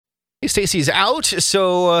Hey, Stacy's out,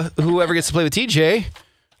 so whoever gets to play with TJ,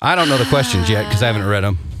 I don't know the questions yet because I haven't read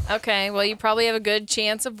them. Okay, well, you probably have a good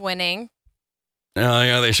chance of winning. Oh,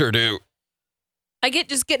 yeah, they sure do. I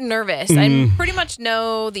just get nervous. I pretty much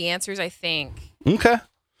know the answers, I think. Okay.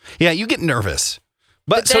 Yeah, you get nervous.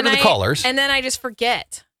 But so do the callers. And then I just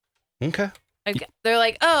forget. Okay. They're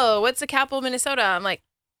like, oh, what's the capital of Minnesota? I'm like,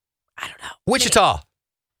 I don't know. Wichita.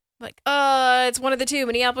 Like, it's one of the two,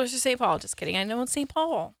 Minneapolis or St. Paul. Just kidding. I know it's St.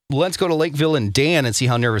 Paul. Let's go to Lakeville and Dan and see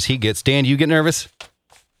how nervous he gets. Dan, do you get nervous?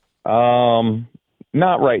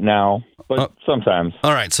 Not right now, but sometimes.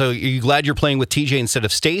 All right. So are you glad you're playing with TJ instead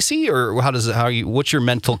of Stacy, or what's your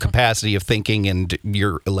mental capacity of thinking and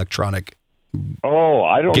your electronic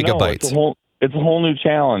I don't gigabytes? know. It's a whole new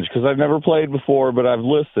challenge because I've never played before, but I've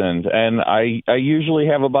listened, and I usually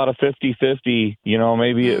have about a 50-50,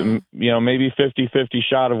 maybe 50-50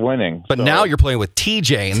 shot of winning. But now you're playing with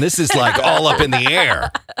TJ, and this is like all up in the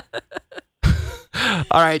air.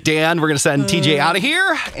 All right, Dan, we're going to send TJ out of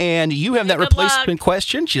here, and you have that replacement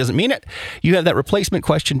question. She doesn't mean it. You have that replacement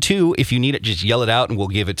question, too. If you need it, just yell it out, and we'll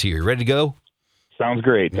give it to you. Ready to go? Sounds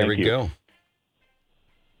great. There we go.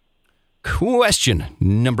 Question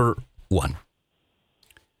number 1.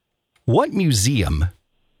 What museum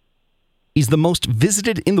is the most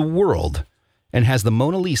visited in the world and has the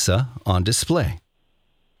Mona Lisa on display?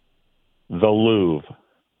 The Louvre.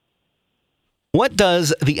 What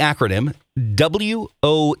does the acronym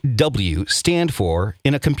WOW stand for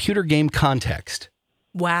in a computer game context?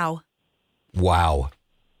 Wow. Wow.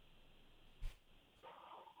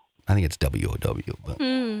 I think it's WOW. But...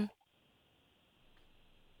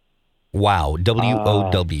 Wow.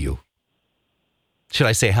 WOW. Should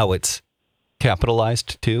I say how it's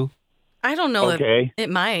capitalized too? I don't know. Okay. It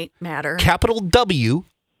might matter. Capital W,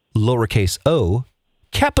 lowercase o,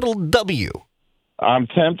 capital W. I'm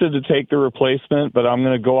tempted to take the replacement, but I'm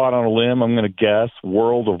going to go out on a limb. I'm going to guess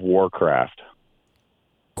World of Warcraft.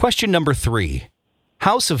 Question number 3.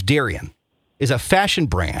 House of Darien is a fashion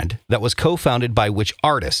brand that was co-founded by which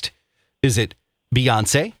artist? Is it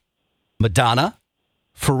Beyonce, Madonna,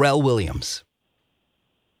 Pharrell Williams?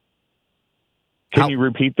 Can you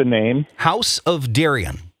repeat the name? House of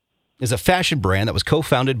Darien is a fashion brand that was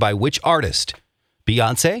co-founded by which artist?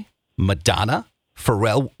 Beyonce, Madonna,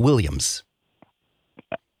 Pharrell Williams.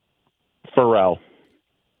 Pharrell.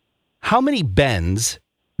 How many bends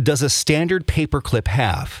does a standard paperclip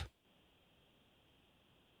have?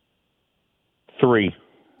 3.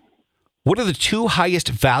 What are the 2 highest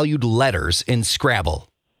valued letters in Scrabble?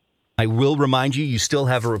 I will remind you, you still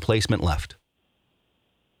have a replacement left.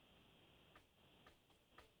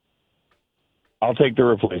 I'll take the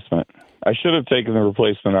replacement. I should have taken the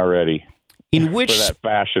replacement already. For that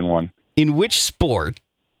fashion one. In which sport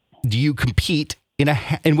do you compete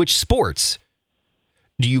in which sports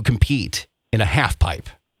do you compete in a half pipe?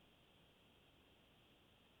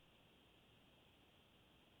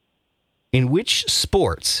 In which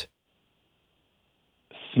sports?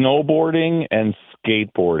 Snowboarding and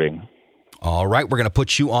skateboarding. All right, we're going to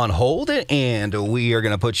put you on hold, and we are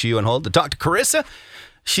going to put you on hold to talk to Carissa.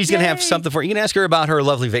 She's going to have something for you. You can ask her about her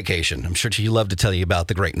lovely vacation. I'm sure she'd love to tell you about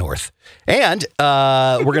the Great North. And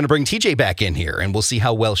we're going to bring TJ back in here, and we'll see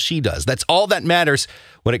how well she does. That's all that matters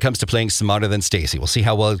when it comes to playing Smarter Than Stacy. We'll see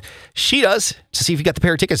how well she does to see if you got the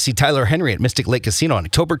pair of tickets to see Tyler Henry at Mystic Lake Casino on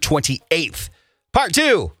October 28th. Part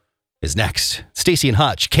 2 is next. Stacy and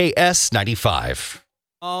Hutch, KS95.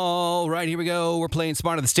 All right, here we go. We're playing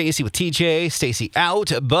Smarter Than Stacy with TJ. Stacy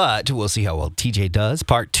out, but we'll see how well TJ does.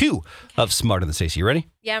 Part 2 of Smarter Than Stacy. You ready?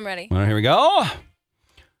 Yeah, I'm ready. All right, here we go.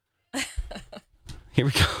 Here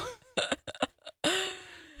we go.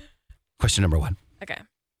 Question number 1. Okay.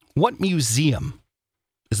 What museum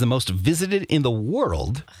is the most visited in the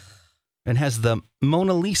world and has the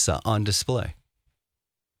Mona Lisa on display?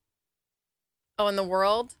 Oh, in the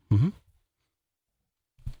world? Mm-hmm.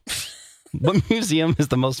 What museum is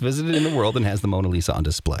the most visited in the world and has the Mona Lisa on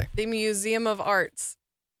display? The Museum of Arts.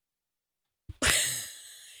 I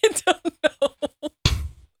don't know.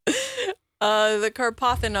 The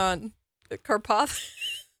Carpathenon.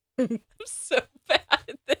 I'm so bad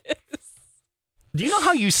at this. Do you know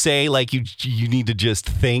how you say, like, you need to just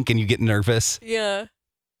think and you get nervous? Yeah.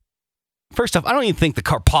 First off, I don't even think the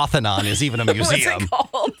Carpathenon is even a museum. What's it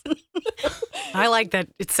called? I like that.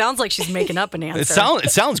 It sounds like she's making up an answer.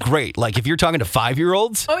 It sounds great. Like if you're talking to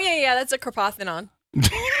 5-year-olds. Oh, yeah, that's a Carpathenon.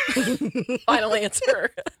 Final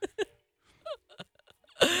answer.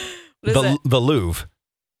 The Louvre.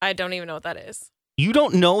 I don't even know what that is. You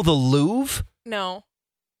don't know the Louvre? No.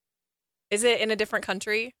 Is it in a different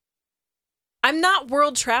country? I'm not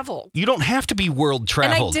world traveled. You don't have to be world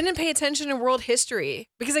traveled. And I didn't pay attention in world history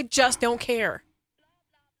because I just don't care.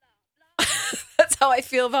 That's how I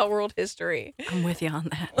feel about world history. I'm with you on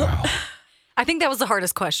that. Wow. I think that was the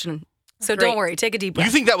hardest question. So Great. don't worry. Take a deep breath.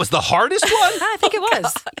 You think that was the hardest one? I think it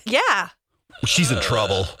was. Yeah. She's in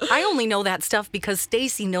trouble. I only know that stuff because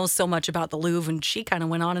Stacy knows so much about the Louvre, and she kind of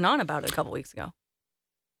went on and on about it a couple weeks ago.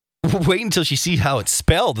 Wait until she sees how it's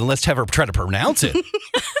spelled, and let's have her try to pronounce it.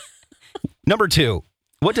 Number 2.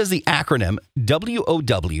 What does the acronym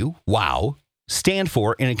WOW, wow, stand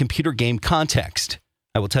for in a computer game context?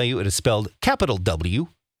 I will tell you it is spelled capital W,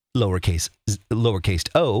 lowercase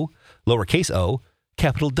o,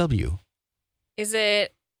 capital W. Is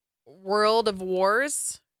it World of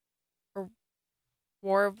Wars? Or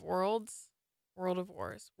War of Worlds? World of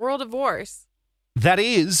Wars. World of Wars. That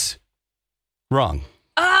is wrong.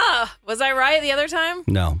 Ah! Was I right the other time?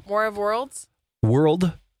 No. War of Worlds?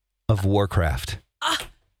 World of Warcraft.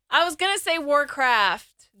 I was going to say Warcraft.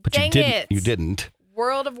 But Dang you didn't. it. You didn't.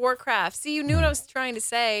 World of Warcraft. See, you knew what I was trying to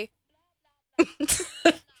say.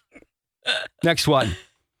 Next one.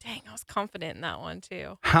 Dang, I was confident in that one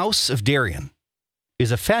too. House of Darien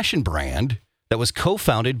is a fashion brand that was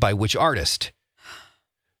co-founded by which artist?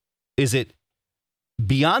 Is it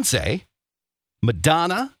Beyonce,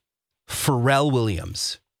 Madonna, Pharrell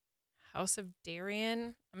Williams? House of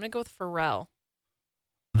Darien. I'm going to go with Pharrell.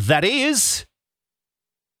 That is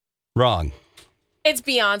wrong. It's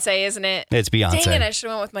Beyonce, isn't it? It's Beyonce. Dang it, I should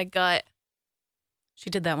have went with my gut. She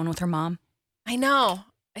did that one with her mom. I know.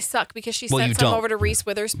 I suck because she Well, you sent some don't. over to Reese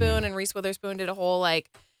Witherspoon, and Reese Witherspoon did a whole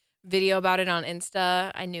video about it on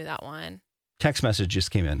Insta. I knew that one. Text message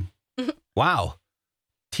just came in. Wow.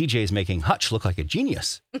 TJ's making Hutch look like a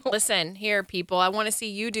genius. Listen, here, people. I want to see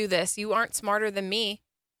you do this. You aren't smarter than me.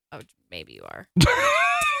 Oh, maybe you are.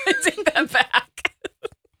 I take that back.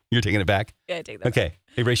 You're taking it back? Yeah, I take that back. Okay.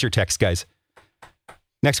 Erase your text, guys.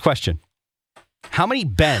 Next question. How many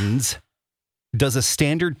bends does a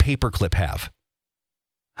standard paperclip have?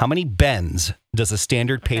 How many bends does a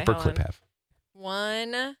standard Okay, hold paperclip on. have?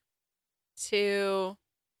 1, 2,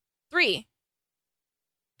 3.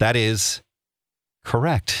 That is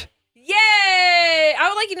correct. Yay! I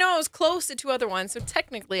would like you to know I was close to 2 other ones, so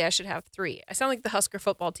technically I should have 3. I sound like the Husker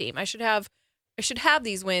football team. I should have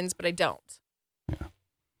these wins, but I don't.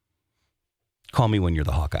 Call me when you're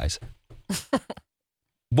the Hawkeyes.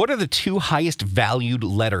 What are the 2 highest valued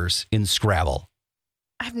letters in Scrabble?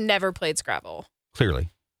 I've never played Scrabble. Clearly.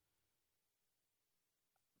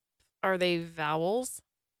 Are they vowels?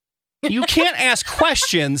 You can't ask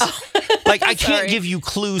questions. Like, I can't Sorry. give you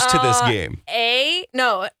clues to this game.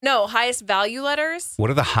 No, highest value letters. What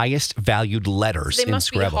are the highest valued letters They in must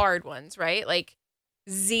be Scrabble? hard ones, right? Like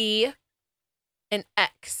Z and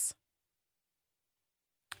X.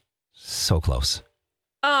 So close.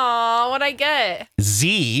 Oh, what'd I get?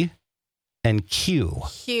 Z and Q.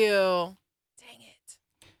 Q. Dang it.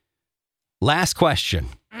 Last question.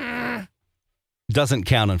 Doesn't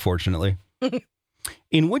count, unfortunately.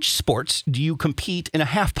 In which sports do you compete in a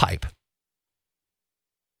half pipe?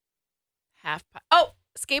 Oh,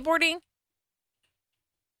 skateboarding?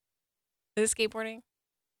 Is it skateboarding?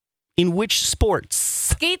 In which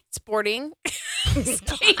sports? Skateboarding.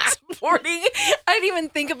 Skateboarding. I didn't even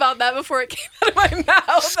think about that before it came out of my mouth.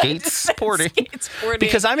 I just said Skateboarding. Skateboarding.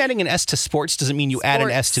 Because I'm adding an S to sports doesn't mean you add an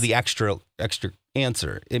S Sports. to the extra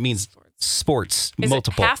answer. It means sports, Is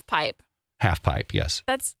multiple. it half pipe? Half pipe, yes.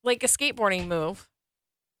 That's like a skateboarding move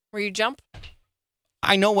where you jump.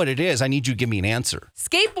 I know what it is. I need you to give me an answer.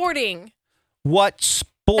 Skateboarding. What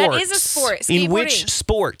sports? That is a sport. In which Skateboarding.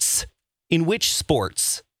 sports? In which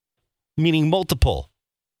sports? Meaning multiple.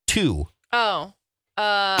 2. Oh,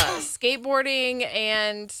 skateboarding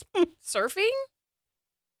and surfing?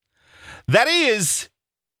 That is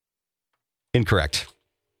incorrect.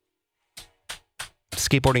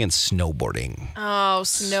 Skateboarding and snowboarding. Oh,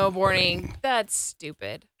 snowboarding. That's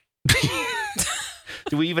stupid.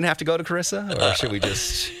 Do we even have to go to Carissa, or should we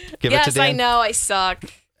just give it Yes, to Dan? I know. I suck.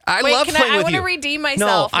 I Wait, love can playing I with want you. to redeem No,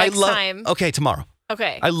 myself I next love. time. Okay, tomorrow.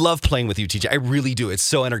 Okay. I love playing with you, TJ. I really do. It's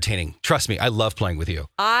so entertaining. Trust me, I love playing with you.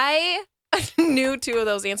 I knew 2 of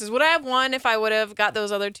those answers. Would I have won if I would have got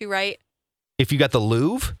those other 2 right? If you got the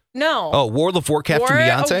Louvre, No. World of Warcraft War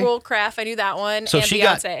and Beyonce. of Warcraft. I knew that one. So and she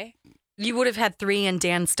got- Beyonce. You would have had 3, and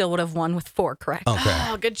Dan still would have won with 4 correct. Okay.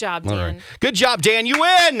 Oh, good job, All Dan. right. Good job, Dan. You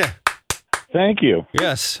win. Thank you.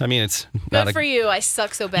 Yes. I mean, it's Good not for you. I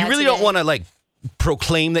suck so bad. You really today. don't want to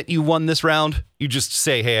proclaim that you won this round. You just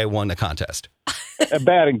say, "Hey, I won the contest." A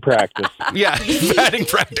batting practice. Yeah, batting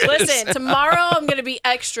practice. Listen, tomorrow I'm going to be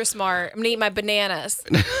extra smart. I'm going to eat my bananas.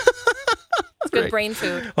 That's Good great. brain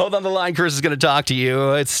food. Hold on the line. Chris is going to talk to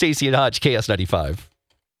you. It's Stacey and Hutch, KS95.